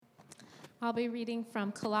I'll be reading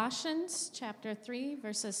from Colossians chapter 3,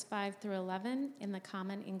 verses 5 through 11 in the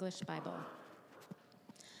Common English Bible.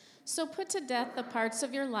 So put to death the parts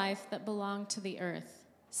of your life that belong to the earth,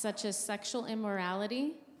 such as sexual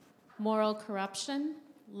immorality, moral corruption,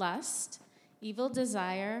 lust, evil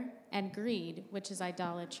desire, and greed, which is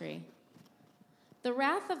idolatry. The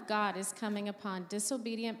wrath of God is coming upon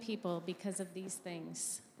disobedient people because of these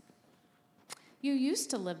things. You used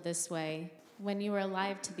to live this way when you were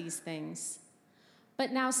alive to these things.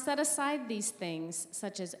 But now set aside these things,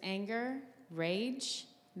 such as anger, rage,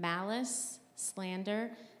 malice,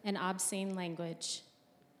 slander, and obscene language.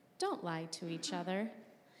 Don't lie to each other.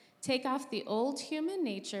 Take off the old human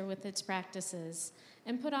nature with its practices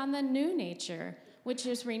and put on the new nature, which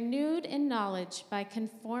is renewed in knowledge by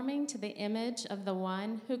conforming to the image of the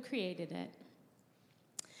one who created it.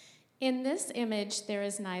 In this image there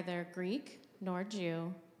is neither Greek nor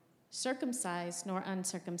Jew, circumcised nor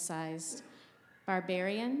uncircumcised,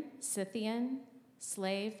 barbarian, Scythian,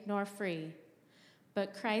 slave nor free,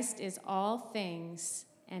 but Christ is all things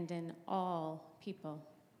and in all people.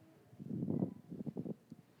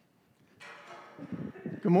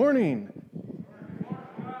 Good morning.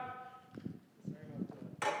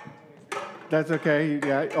 That's okay.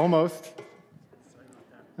 Yeah, almost.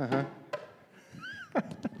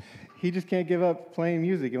 He just can't give up playing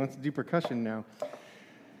music. He wants to do percussion now.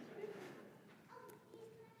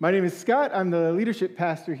 My name is Scott. I'm the leadership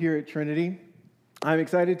pastor here at Trinity. I'm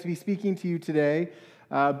excited to be speaking to you today,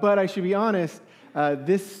 but I should be honest,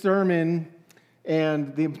 this sermon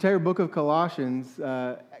and the entire book of Colossians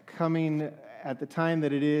coming at the time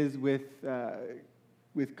that it is with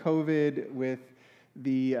COVID, with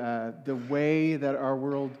the way that our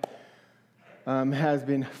world has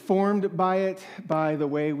been formed by it, by the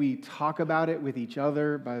way we talk about it with each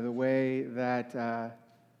other, by the way that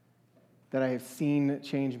I have seen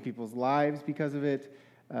change in people's lives because of it.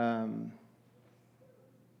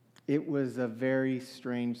 It was a very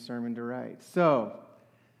strange sermon to write. So,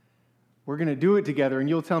 we're going to do it together, and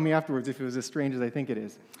you'll tell me afterwards if it was as strange as I think it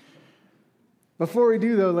is. Before we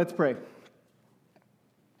do, though, let's pray.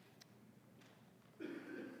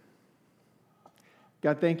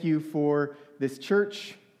 God, thank you for this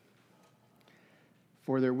church,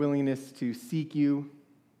 for their willingness to seek you,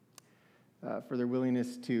 for their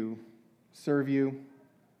willingness to serve you.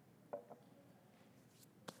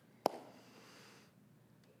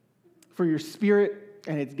 For your Spirit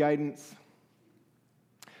and its guidance.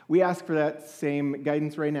 We ask for that same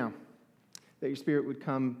guidance right now, that your Spirit would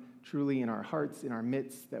come truly in our hearts, in our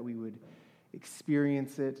midst, that we would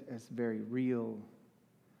experience it as very real,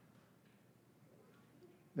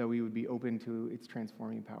 that we would be open to its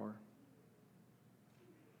transforming power.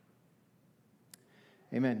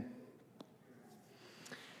 Amen.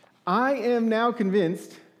 I am now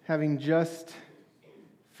convinced, having just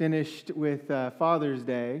finished with Father's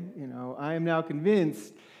Day, I am now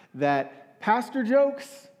convinced that pastor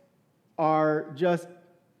jokes are just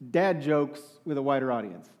dad jokes with a wider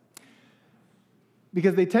audience.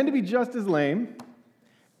 Because they tend to be just as lame,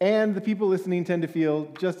 and the people listening tend to feel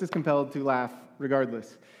just as compelled to laugh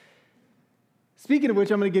regardless. Speaking of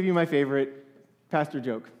which, I'm going to give you my favorite pastor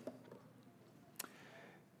joke.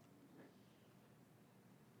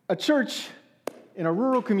 A church in a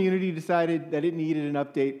rural community decided that it needed an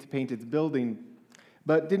update to paint its building,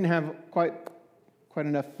 but didn't have quite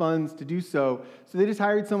enough funds to do so. So they just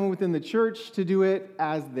hired someone within the church to do it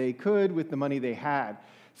as they could with the money they had.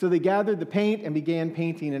 So they gathered the paint and began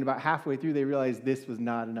painting, and about halfway through they realized this was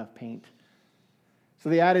not enough paint. So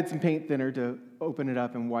they added some paint thinner to open it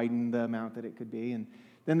up and widen the amount that it could be, and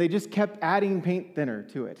then they just kept adding paint thinner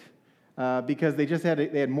to it because they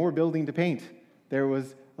had more building to paint. There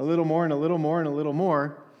was a little more and a little more and a little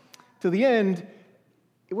more. To the end,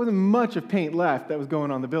 it wasn't much of paint left that was going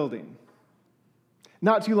on the building.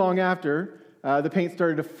 Not too long after, the paint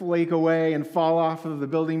started to flake away and fall off of the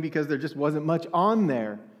building because there just wasn't much on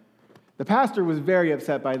there. The pastor was very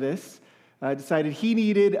upset by this, decided he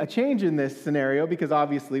needed a change in this scenario because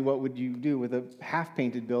obviously what would you do with a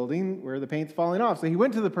half-painted building where the paint's falling off? So he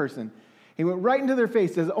went to the person. He went right into their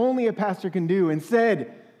face, as only a pastor can do, and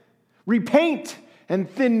said, "Repaint and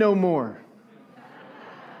thin no more."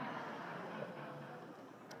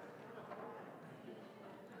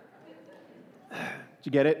 Did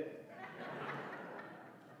you get it?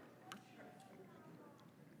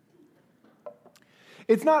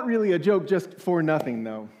 It's not really a joke just for nothing,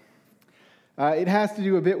 though. It has to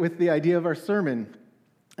do a bit with the idea of our sermon.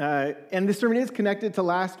 And this sermon is connected to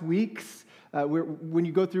last week's. When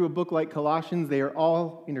you go through a book like Colossians, they are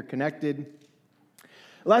all interconnected.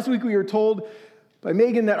 Last week we were told by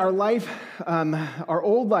Megan that our life, our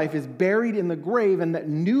old life is buried in the grave and that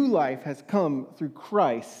new life has come through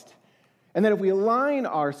Christ. And that if we align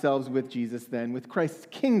ourselves with Jesus then, with Christ's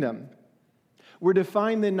kingdom, we're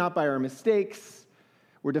defined then not by our mistakes,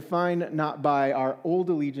 we're defined not by our old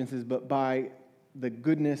allegiances, but by the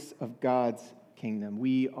goodness of God's kingdom.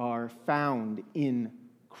 We are found in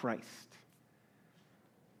Christ.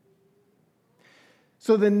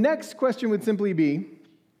 So the next question would simply be,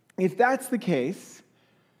 if that's the case,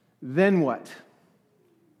 then what?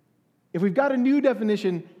 If we've got a new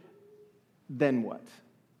definition, then what?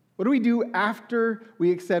 What do we do after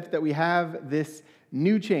we accept that we have this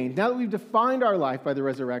new change? Now that we've defined our life by the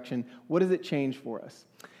resurrection, what does it change for us?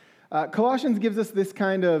 Colossians gives us this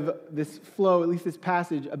flow, at least this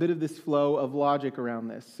passage, a bit of this flow of logic around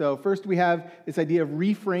this. So first we have this idea of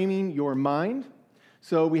reframing your mind.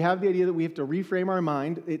 So we have the idea that we have to reframe our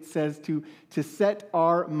mind. It says to set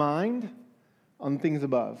our mind on things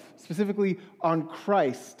above, specifically on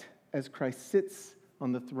Christ as Christ sits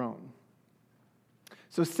on the throne.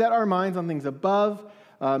 So set our minds on things above,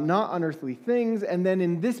 not on earthly things. And then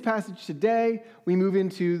in this passage today, we move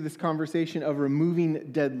into this conversation of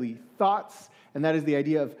removing deadly thoughts. And that is the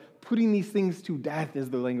idea of putting these things to death, is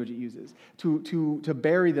the language it uses, to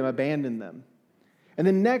bury them, abandon them. And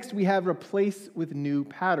then next, we have replace with new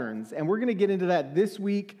patterns. And we're going to get into that this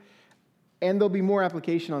week, and there'll be more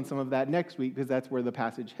application on some of that next week, because that's where the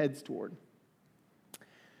passage heads toward.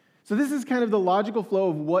 So this is kind of the logical flow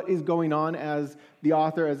of what is going on as the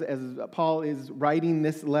author, as Paul is writing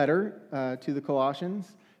this letter to the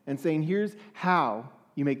Colossians and saying, here's how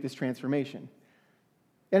you make this transformation.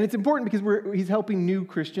 And it's important because he's helping new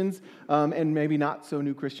Christians, and maybe not so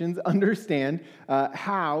new Christians, understand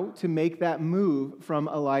how to make that move from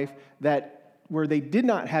a life where they did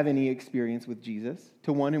not have any experience with Jesus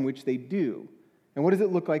to one in which they do. And what does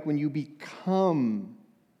it look like when you become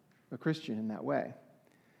a Christian in that way?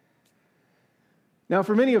 Now,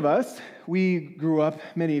 for many of us, we grew up,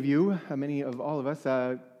 many of all of us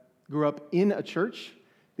grew up in a church.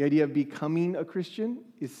 The idea of becoming a Christian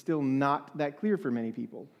is still not that clear for many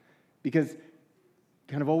people because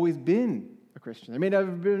kind of always been a Christian. There may not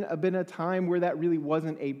have been a time where that really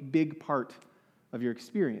wasn't a big part of your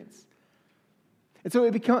experience. And so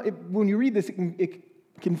when you read this, it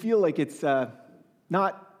can feel like it's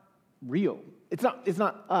not real. It's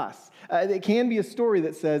not us. It can be a story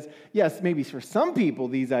that says, yes, maybe for some people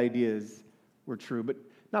these ideas were true, but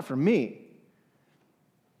not for me.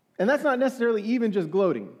 And that's not necessarily even just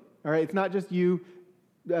gloating, all right? It's not just you.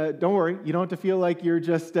 Don't worry. You don't have to feel like you're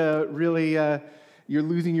just you're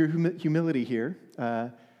losing your humility here.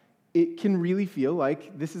 It can really feel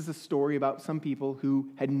like this is a story about some people who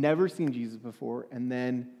had never seen Jesus before and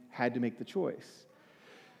then had to make the choice.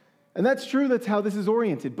 And that's true, that's how this is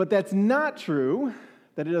oriented. But that's not true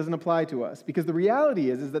that it doesn't apply to us. Because the reality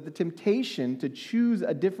is that the temptation to choose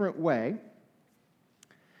a different way,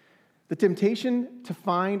 the temptation to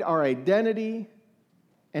find our identity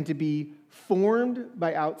and to be formed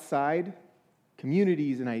by outside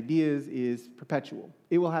communities and ideas is perpetual.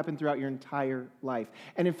 It will happen throughout your entire life.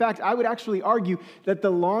 And in fact, I would actually argue that the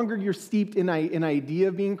longer you're steeped in an idea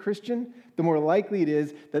of being Christian, the more likely it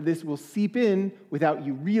is that this will seep in without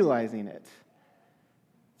you realizing it.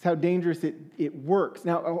 It's how dangerous it works.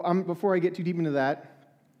 Now, before I get too deep into that,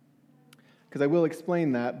 because I will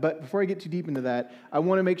explain that, but before I get too deep into that, I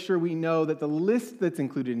want to make sure we know that the list that's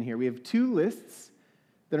included in here, we have two lists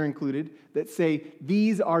that are included that say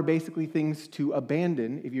these are basically things to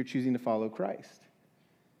abandon if you're choosing to follow Christ.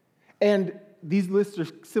 And these lists are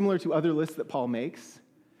similar to other lists that Paul makes,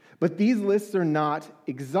 but these lists are not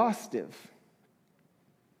exhaustive.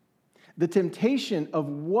 The temptation of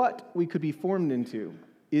what we could be formed into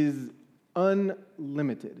is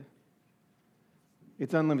unlimited.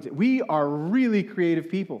 It's unlimited. We are really creative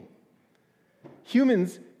people.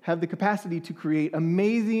 Humans have the capacity to create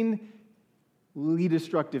amazingly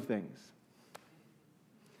destructive things.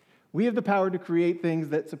 We have the power to create things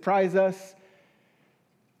that surprise us.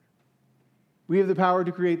 We have the power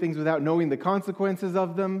to create things without knowing the consequences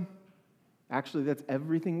of them. Actually, that's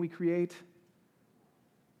everything we create.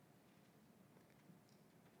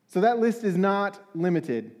 So that list is not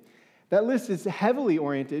limited. That list is heavily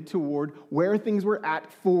oriented toward where things were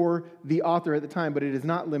at for the author at the time, but it is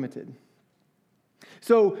not limited.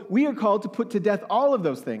 So we are called to put to death all of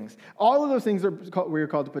those things. All of those things we are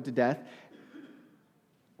called to put to death.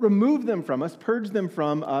 Remove them from us, purge them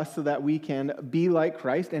from us so that we can be like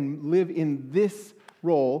Christ and live in this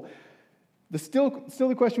role. Still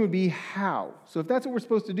the question would be how? So if that's what we're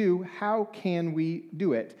supposed to do, how can we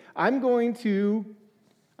do it? I'm going to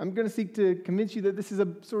seek to convince you that this is a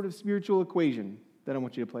sort of spiritual equation. that I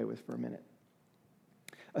want you to play with for a minute.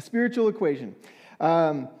 A spiritual equation.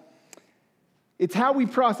 It's how we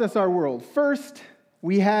process our world. First,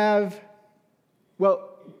 we have,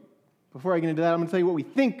 before I get into that, I'm going to tell you what we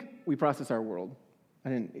think we process our world. I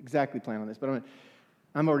didn't exactly plan on this, but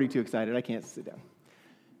I'm already too excited. I can't sit down.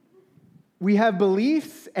 We have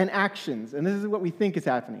beliefs and actions, and this is what we think is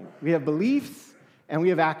happening. We have beliefs and we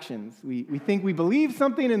have actions. We think we believe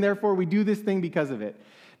something, and therefore we do this thing because of it.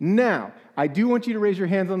 Now, I do want you to raise your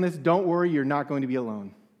hands on this. Don't worry, you're not going to be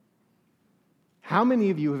alone. How many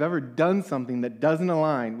of you have ever done something that doesn't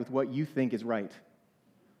align with what you think is right?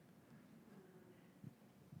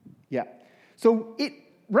 Yeah. So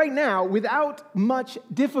right now, without much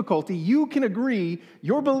difficulty, you can agree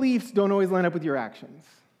your beliefs don't always line up with your actions.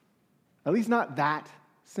 At least not that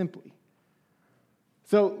simply.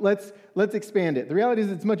 So let's expand it. The reality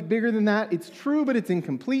is it's much bigger than that. It's true, but it's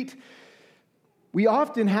incomplete. We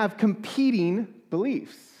often have competing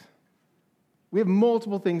beliefs. We have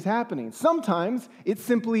multiple things happening. Sometimes it's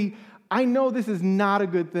simply, I know this is not a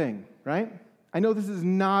good thing, right? I know this is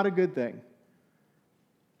not a good thing,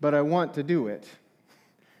 but I want to do it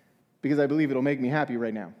because I believe it'll make me happy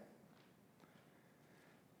right now.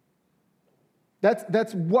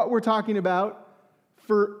 That's what we're talking about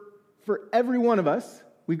for every one of us.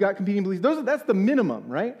 We've got competing beliefs. That's the minimum,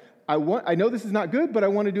 right? I know this is not good, but I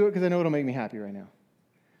want to do it because I know it'll make me happy right now.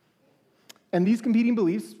 And these competing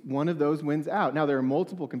beliefs, one of those wins out. Now, there are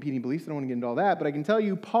multiple competing beliefs. I don't want to get into all that, but I can tell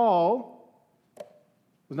you Paul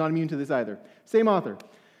was not immune to this either. Same author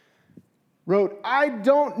wrote, I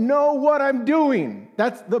don't know what I'm doing.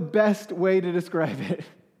 That's the best way to describe it.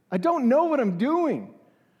 I don't know what I'm doing.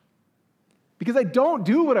 Because I don't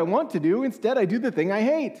do what I want to do. Instead, I do the thing I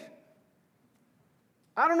hate.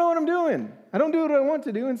 I don't know what I'm doing. I don't do what I want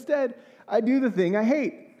to do. Instead, I do the thing I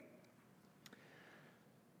hate.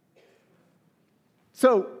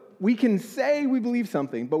 So we can say we believe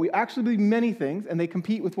something, but we actually believe many things, and they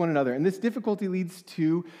compete with one another. And this difficulty leads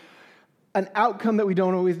to an outcome that we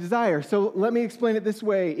don't always desire. So let me explain it this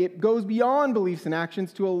way. It goes beyond beliefs and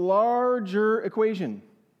actions to a larger equation.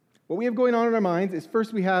 What we have going on in our minds is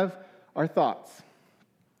first we have our thoughts.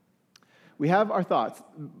 We have our thoughts.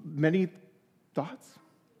 Many thoughts.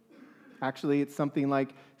 Actually, it's something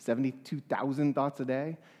like 72,000 thoughts a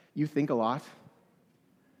day. You think a lot.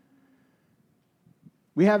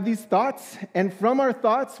 We have these thoughts, and from our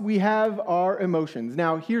thoughts, we have our emotions.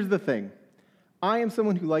 Now, here's the thing. I am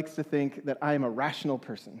someone who likes to think that I am a rational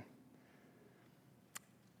person.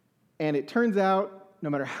 And it turns out, no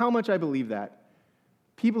matter how much I believe that,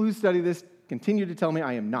 people who study this continue to tell me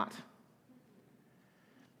I am not.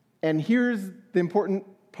 And here's the important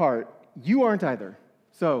part. You aren't either.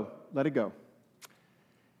 So, let it go.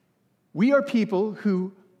 We are people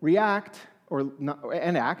who react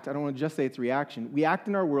and act. I don't want to just say it's reaction. We act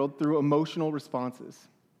in our world through emotional responses.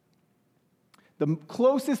 The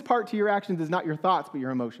closest part to your actions is not your thoughts, but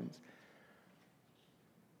your emotions.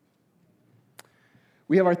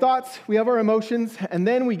 We have our thoughts, we have our emotions, and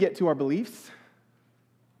then we get to our beliefs.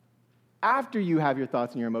 After you have your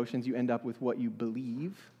thoughts and your emotions, you end up with what you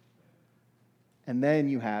believe, and then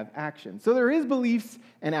you have actions. So there is beliefs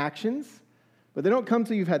and actions, but they don't come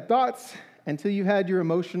till you've had thoughts, until you've had your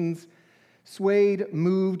emotions swayed,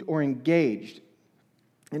 moved, or engaged.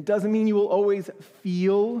 It doesn't mean you will always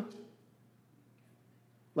feel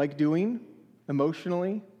like doing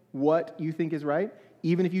emotionally what you think is right,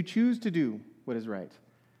 even if you choose to do what is right.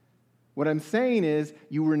 What I'm saying is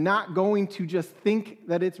you are not going to just think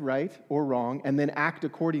that it's right or wrong and then act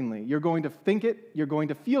accordingly. You're going to think it, you're going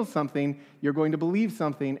to feel something, you're going to believe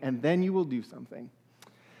something, and then you will do something.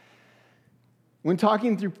 When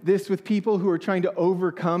talking through this with people who are trying to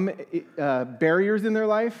overcome barriers in their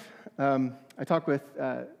life, I talk with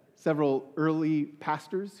several early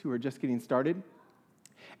pastors who are just getting started.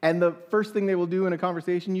 And the first thing they will do in a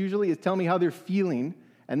conversation usually is tell me how they're feeling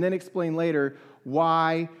and then explain later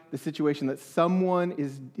why the situation that someone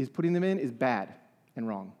is putting them in is bad and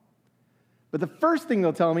wrong. But the first thing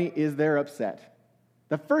they'll tell me is they're upset.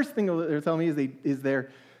 The first thing they'll tell me is they're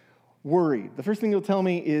worried. The first thing they'll tell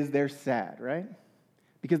me is they're sad, right?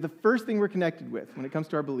 Because the first thing we're connected with when it comes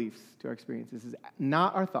to our beliefs, to our experiences, is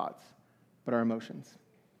not our thoughts, but our emotions.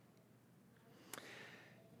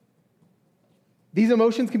 These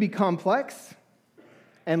emotions can be complex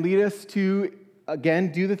and lead us to,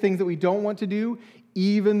 again, do the things that we don't want to do,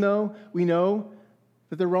 even though we know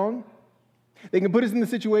that they're wrong. They can put us in the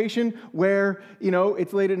situation where,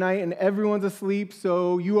 it's late at night and everyone's asleep,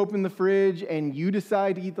 so you open the fridge and you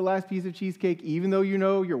decide to eat the last piece of cheesecake, even though you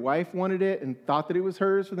know your wife wanted it and thought that it was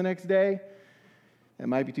hers for the next day. That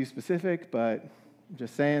might be too specific, but I'm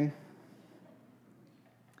just saying.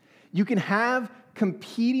 You can have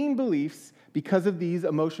competing beliefs because of these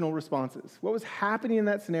emotional responses. What was happening in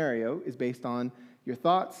that scenario is based on your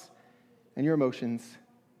thoughts and your emotions,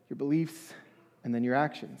 your beliefs, and then your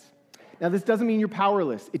actions. Now, this doesn't mean you're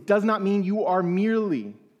powerless. It does not mean you are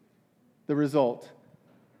merely the result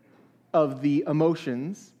of the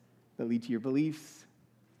emotions that lead to your beliefs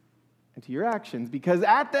and to your actions, because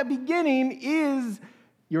at the beginning is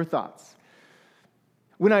your thoughts.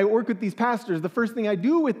 When I work with these pastors, the first thing I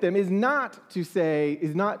do with them is not to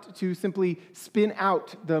simply spin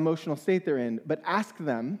out the emotional state they're in, but ask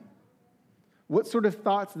them what sort of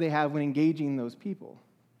thoughts they have when engaging those people.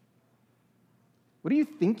 What are you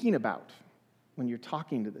thinking about when you're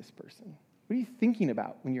talking to this person? What are you thinking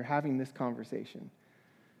about when you're having this conversation?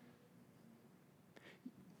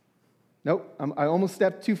 Nope, I almost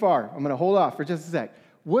stepped too far. I'm going to hold off for just a sec.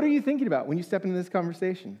 What are you thinking about when you step into this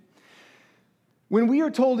conversation? When we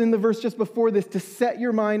are told in the verse just before this to set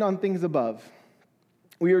your mind on things above,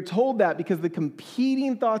 we are told that because the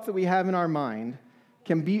competing thoughts that we have in our mind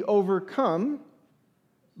can be overcome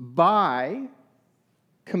by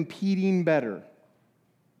competing better.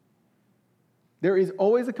 There is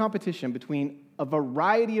always a competition between a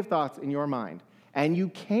variety of thoughts in your mind, and you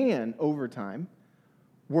can, over time,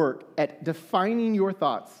 work at defining your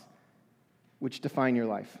thoughts, which define your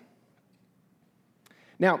life.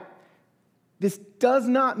 Now, this does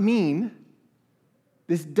not mean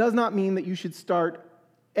that you should start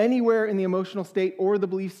anywhere in the emotional state or the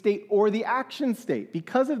belief state or the action state.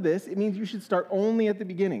 Because of this, it means you should start only at the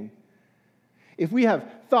beginning. If we have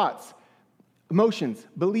thoughts, emotions,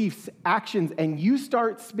 beliefs, actions, and you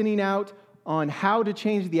start spinning out on how to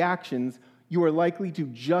change the actions, you are likely to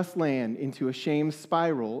just land into a shame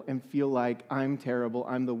spiral and feel like, I'm terrible,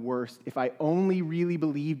 I'm the worst. If I only really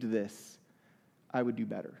believed this, I would do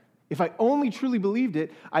better. If I only truly believed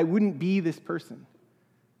it, I wouldn't be this person.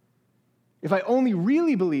 If I only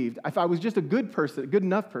really believed, if I was just a good person, a good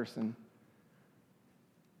enough person,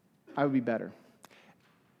 I would be better.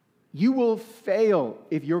 You will fail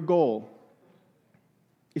if your goal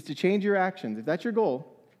is to change your actions. If that's your goal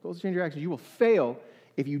is to change your actions, you will fail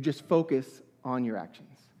if you just focus on your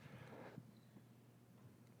actions.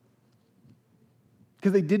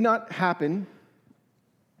 Because they did not happen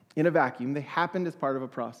in a vacuum. They happened as part of a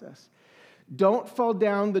process. Don't fall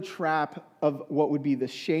down the trap of what would be the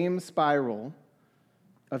shame spiral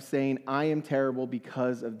of saying, I am terrible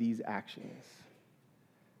because of these actions.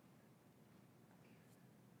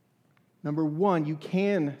 Number one, you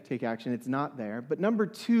can take action. It's not there. But number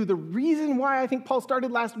two, the reason why I think Paul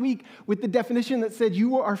started last week with the definition that said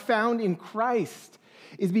you are found in Christ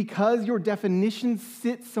is because your definition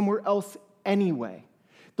sits somewhere else anyway.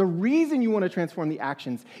 The reason you want to transform the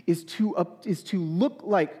actions is to look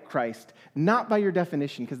like Christ, not by your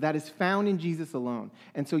definition, because that is found in Jesus alone.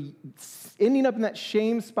 And so ending up in that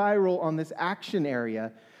shame spiral on this action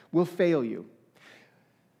area will fail you.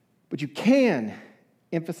 But you can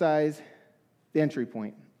emphasize the entry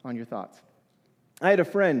point on your thoughts. I had a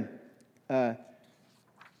friend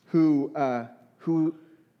who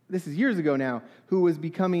this is years ago now, who was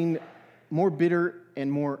becoming more bitter and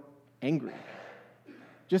more angry.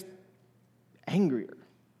 Just angrier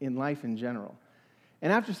in life in general.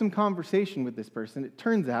 And after some conversation with this person, it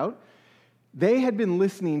turns out they had been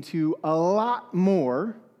listening to a lot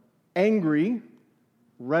more angry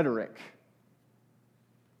rhetoric.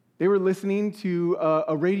 They were listening to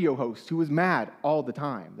a radio host who was mad all the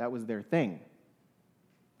time. That was their thing.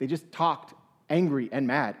 They just talked angry and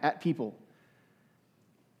mad at people.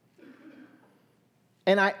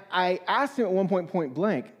 And I asked him at one point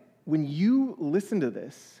blank, when you listen to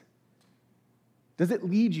this, does it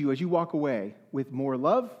lead you as you walk away with more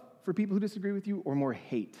love for people who disagree with you or more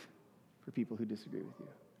hate for people who disagree with you?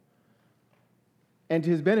 And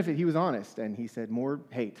to his benefit, he was honest, and he said, more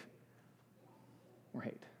hate. More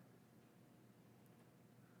hate.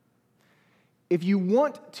 If you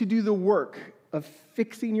want to do the work of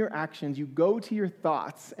fixing your actions, you go to your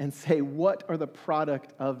thoughts and say, what are the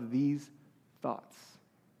product of these thoughts?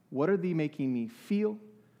 What are they making me feel?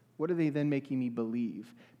 What are they then making me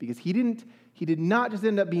believe? Because he did not just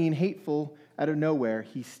end up being hateful out of nowhere.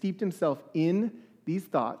 He steeped himself in these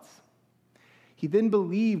thoughts. He then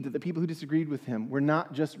believed that the people who disagreed with him were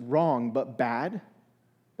not just wrong, but bad.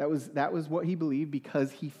 That was what he believed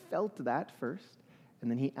because he felt that first, and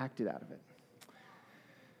then he acted out of it.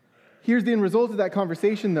 Here's the end result of that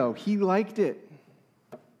conversation, though. He liked it.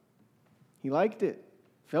 He liked it.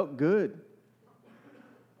 Felt good.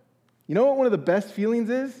 You know what one of the best feelings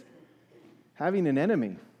is? Having an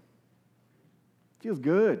enemy. Feels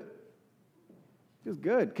good. Feels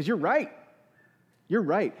good, because you're right. You're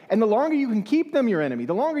right. And the longer you can keep them your enemy,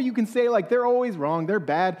 the longer you can say, like, they're always wrong, they're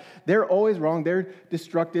bad, they're always wrong, they're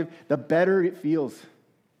destructive, the better it feels. It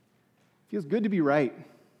feels good to be right.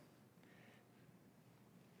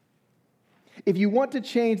 If you want to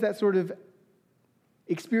change that sort of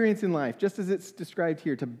experience in life, just as it's described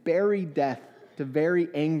here, to bury death, to bury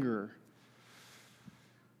anger,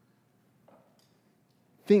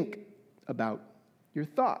 think about your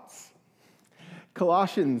thoughts.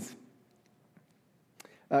 Colossians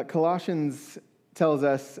tells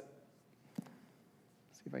us,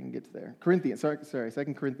 see if I can get to there.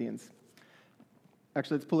 2 Corinthians.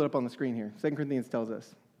 Actually, let's pull it up on the screen here. 2 Corinthians tells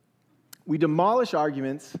us, we demolish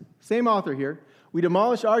arguments, same author here, we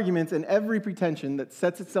demolish arguments and every pretension that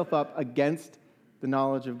sets itself up against the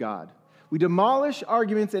knowledge of God. We demolish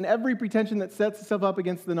arguments and every pretension that sets itself up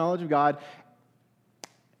against the knowledge of God,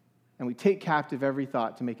 and we take captive every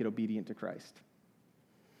thought to make it obedient to Christ.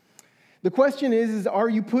 The question is are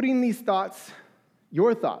you putting these thoughts,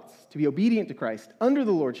 your thoughts, to be obedient to Christ, under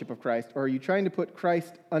the lordship of Christ, or are you trying to put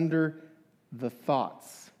Christ under the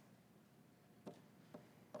thoughts?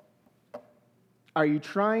 Are you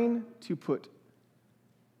trying to put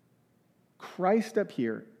Christ up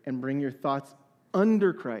here and bring your thoughts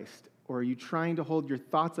under Christ, or are you trying to hold your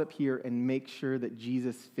thoughts up here and make sure that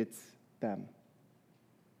Jesus fits them?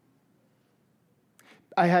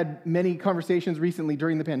 I had many conversations recently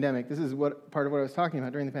during the pandemic. This is part of what I was talking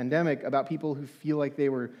about during the pandemic, about people who feel like they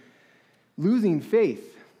were losing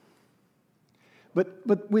faith. But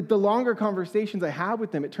with the longer conversations I had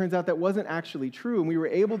with them, it turns out that wasn't actually true, and we were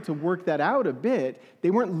able to work that out a bit.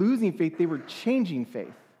 They weren't losing faith, they were changing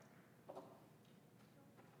faith.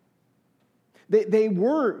 They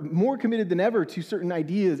were more committed than ever to certain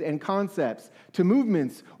ideas and concepts, to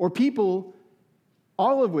movements or people,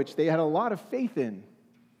 all of which they had a lot of faith in.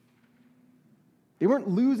 They weren't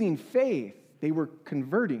losing faith, they were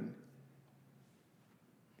converting.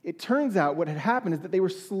 It turns out what had happened is that they were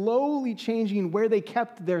slowly changing where they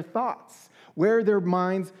kept their thoughts, where their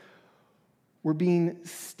minds were being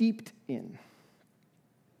steeped in.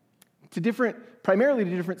 Primarily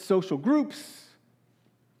to different social groups,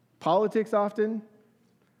 politics often.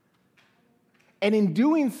 And in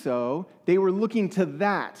doing so, they were looking to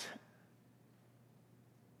that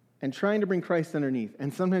and trying to bring Christ underneath.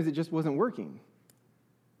 And sometimes it just wasn't working.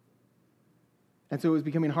 And so it was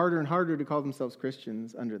becoming harder and harder to call themselves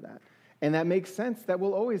Christians under that. And that makes sense. That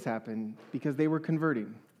will always happen because they were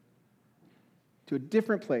converting to a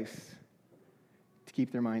different place to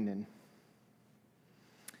keep their mind in.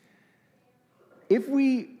 If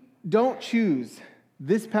we don't choose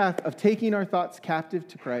this path of taking our thoughts captive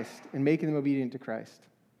to Christ and making them obedient to Christ,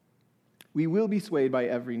 we will be swayed by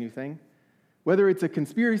every new thing. Whether it's a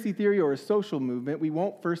conspiracy theory or a social movement, we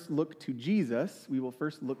won't first look to Jesus. We will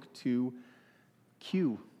first look to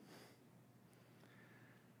Q.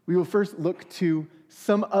 We will first look to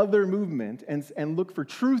some other movement and look for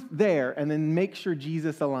truth there and then make sure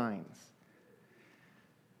Jesus aligns.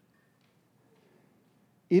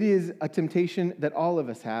 It is a temptation that all of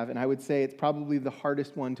us have, and I would say it's probably the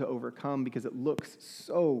hardest one to overcome because it looks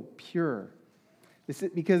so pure.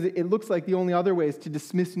 Because it looks like the only other way is to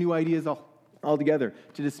dismiss new ideas altogether,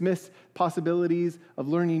 to dismiss possibilities of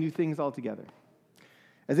learning new things altogether.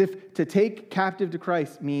 As if to take captive to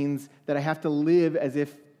Christ means that I have to live as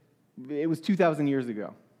if it was 2,000 years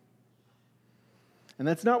ago. And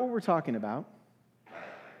that's not what we're talking about.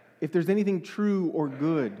 If there's anything true or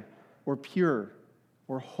good or pure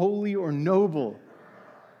or holy or noble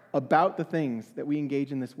about the things that we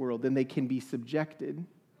engage in this world, then they can be subjected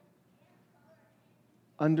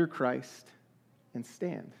under Christ and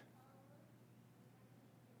stand.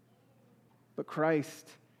 But Christ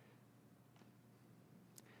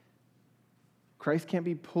can't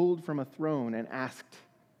be pulled from a throne and asked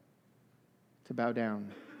to bow down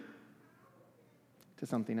to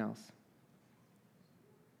something else.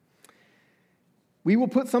 We will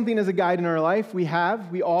put something as a guide in our life. We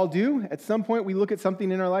all do. At some point, we look at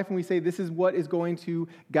something in our life and we say, this is what is going to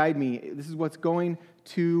guide me. This is what's going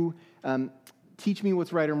to teach me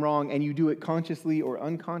what's right and wrong, and you do it consciously or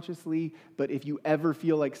unconsciously. But if you ever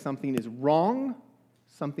feel like something is wrong,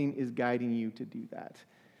 something is guiding you to do that.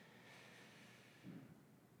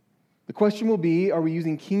 The question will be, are we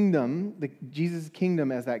using Jesus'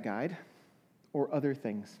 kingdom as that guide, or other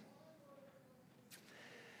things?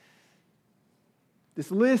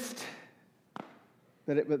 This list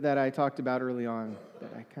that I talked about early on,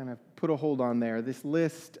 that I kind of put a hold on there, this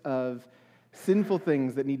list of sinful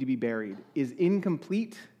things that need to be buried is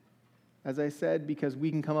incomplete, as I said, because we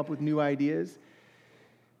can come up with new ideas.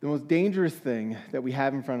 The most dangerous thing that we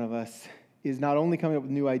have in front of us is not only coming up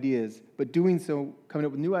with new ideas, but doing so, coming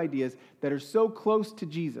up with new ideas that are so close to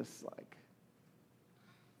Jesus, like,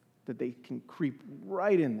 that they can creep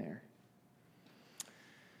right in there.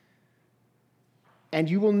 And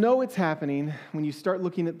you will know it's happening when you start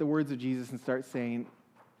looking at the words of Jesus and start saying,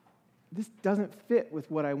 this doesn't fit with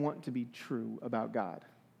what I want to be true about God.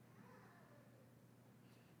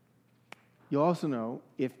 You'll also know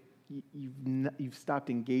if you've stopped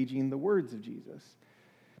engaging the words of Jesus.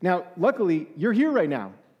 Now, luckily, you're here right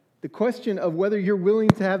now. The question of whether you're willing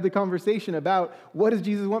to have the conversation about what does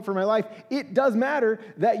Jesus want for my life, it does matter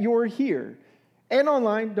that you're here. And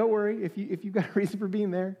online, don't worry, if you've got a reason for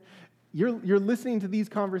being there. You're listening to these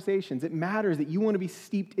conversations. It matters that you want to be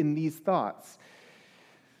steeped in these thoughts.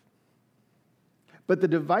 But the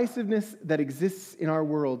divisiveness that exists in our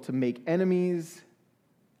world to make enemies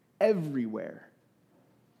everywhere,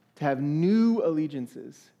 to have new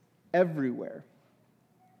allegiances everywhere,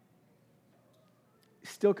 is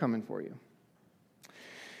still coming for you.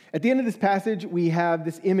 At the end of this passage, we have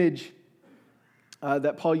this image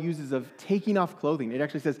that Paul uses of taking off clothing. It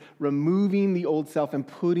actually says removing the old self and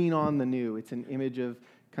putting on the new. It's an image of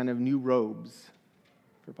kind of new robes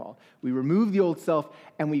for Paul. We remove the old self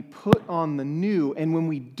and we put on the new. And when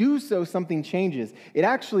we do so, something changes. It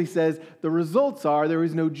actually says the results are there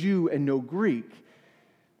is no Jew and no Greek.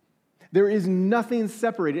 There is nothing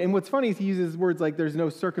separated. And what's funny is he uses words like there's no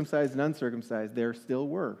circumcised and uncircumcised. There still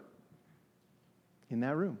were in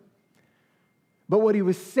that room. But what he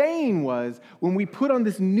was saying was, when we put on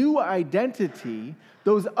this new identity,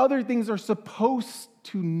 those other things are supposed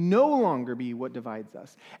to no longer be what divides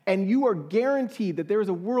us. And you are guaranteed that there is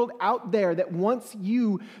a world out there that wants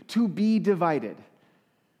you to be divided.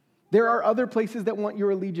 There are other places that want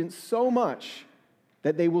your allegiance so much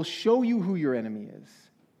that they will show you who your enemy is.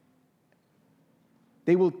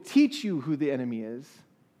 They will teach you who the enemy is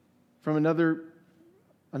from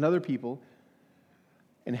another people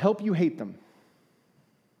and help you hate them.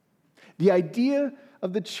 The idea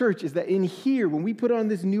of the church is that in here, when we put on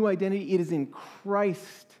this new identity, it is in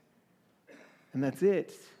Christ. And that's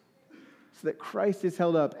it. So that Christ is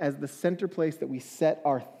held up as the center place that we set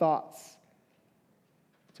our thoughts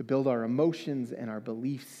to build our emotions and our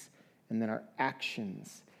beliefs and then our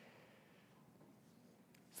actions.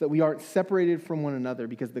 So that we aren't separated from one another,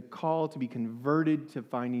 because the call to be converted to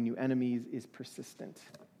finding new enemies is persistent.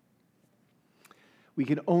 We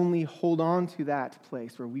can only hold on to that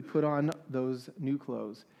place where we put on those new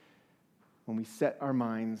clothes when we set our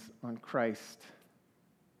minds on Christ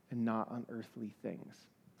and not on earthly things.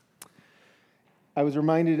 I was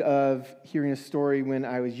reminded of hearing a story when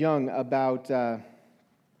I was young about Zhuo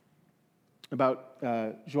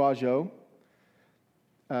Zhou.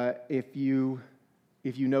 If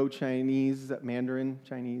you know Chinese, Mandarin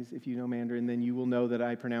Chinese, if you know Mandarin, then you will know that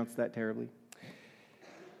I pronounce that terribly.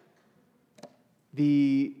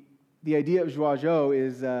 The idea of Zhuo Zhou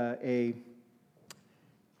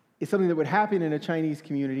is something that would happen in a Chinese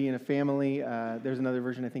community, in a family. There's another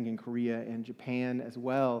version, I think, in Korea and Japan as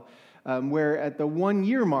well, where at the 1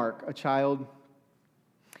 year mark, a child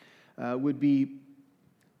would be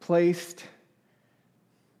placed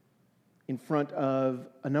in front of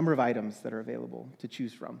a number of items that are available to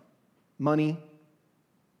choose from. Money,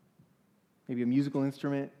 maybe a musical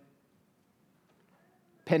instrument,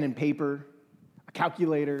 pen and paper, a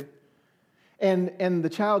calculator, and the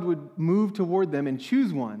child would move toward them and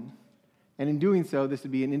choose one, and in doing so, this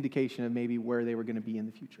would be an indication of maybe where they were going to be in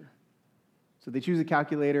the future. So they choose a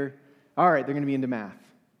calculator. All right, they're going to be into math.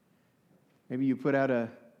 Maybe you put out a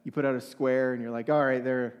square, and you're like, all right,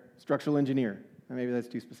 they're a structural engineer. Or maybe that's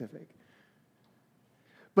too specific.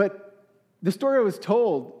 But the story I was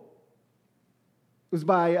told was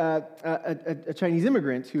by a Chinese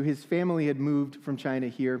immigrant who his family had moved from China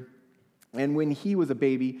here. And when he was a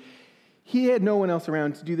baby, he had no one else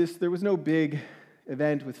around to do this. There was no big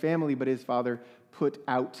event with family, but his father put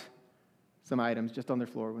out some items just on their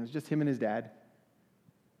floor when it was just him and his dad.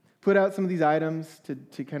 Put out some of these items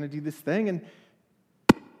to kind of do this thing and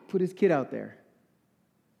put his kid out there.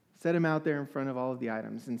 Set him out there in front of all of the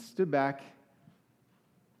items and stood back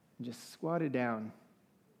and just squatted down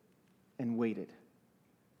and waited.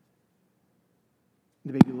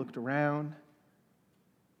 The baby looked around,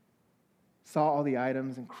 saw all the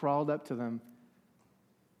items and crawled up to them,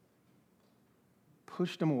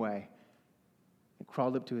 pushed them away, and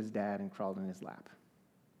crawled up to his dad and crawled in his lap.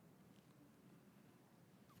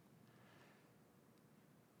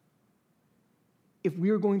 If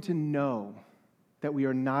we are going to know that we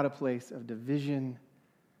are not a place of division,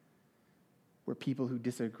 where people who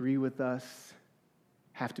disagree with us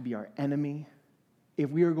have to be our enemy, if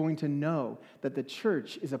we are going to know that the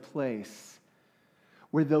church is a place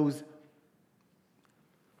where the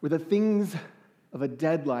things of a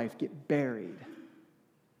dead life get buried,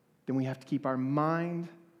 then we have to keep our mind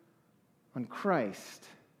on Christ,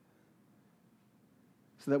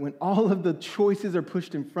 so that when all of the choices are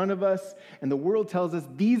pushed in front of us and the world tells us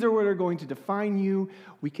these are what are going to define you,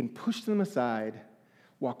 we can push them aside,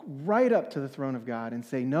 walk right up to the throne of God and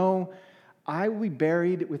say, no, I will be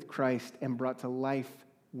buried with Christ and brought to life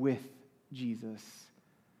with Jesus.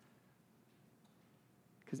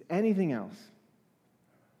 Because anything else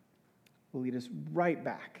will lead us right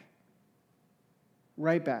back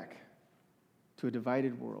to a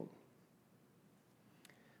divided world.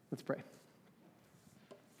 Let's pray.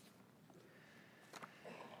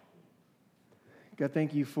 God,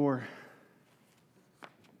 thank you for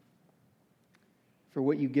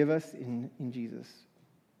what you give us in Jesus,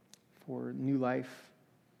 for new life,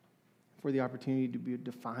 for the opportunity to be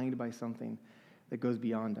defined by something that goes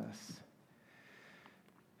beyond us,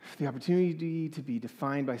 the opportunity to be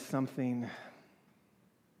defined by something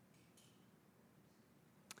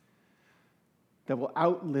that will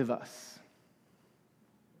outlive us,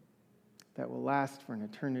 that will last for an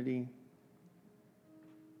eternity,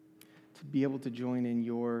 to be able to join in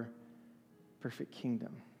your perfect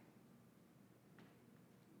kingdom.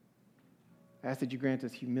 I ask that you grant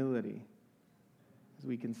us humility as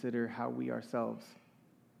we consider how we ourselves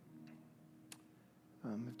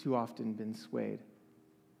have too often been swayed,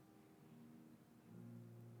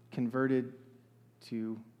 converted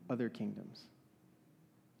to other kingdoms.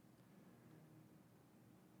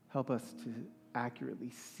 Help us to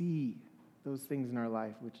accurately see those things in our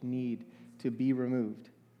life which need to be removed,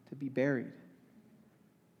 to be buried.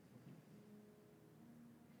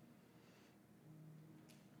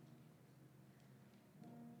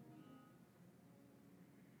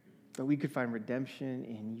 That we could find redemption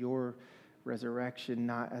in your resurrection,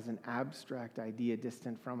 not as an abstract idea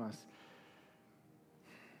distant from us,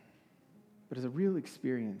 but as a real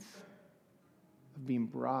experience of being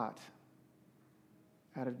brought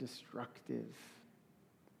out of destructive,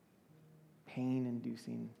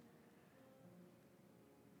 pain-inducing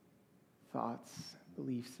thoughts,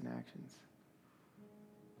 beliefs, and actions.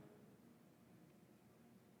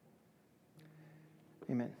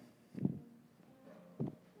 Amen.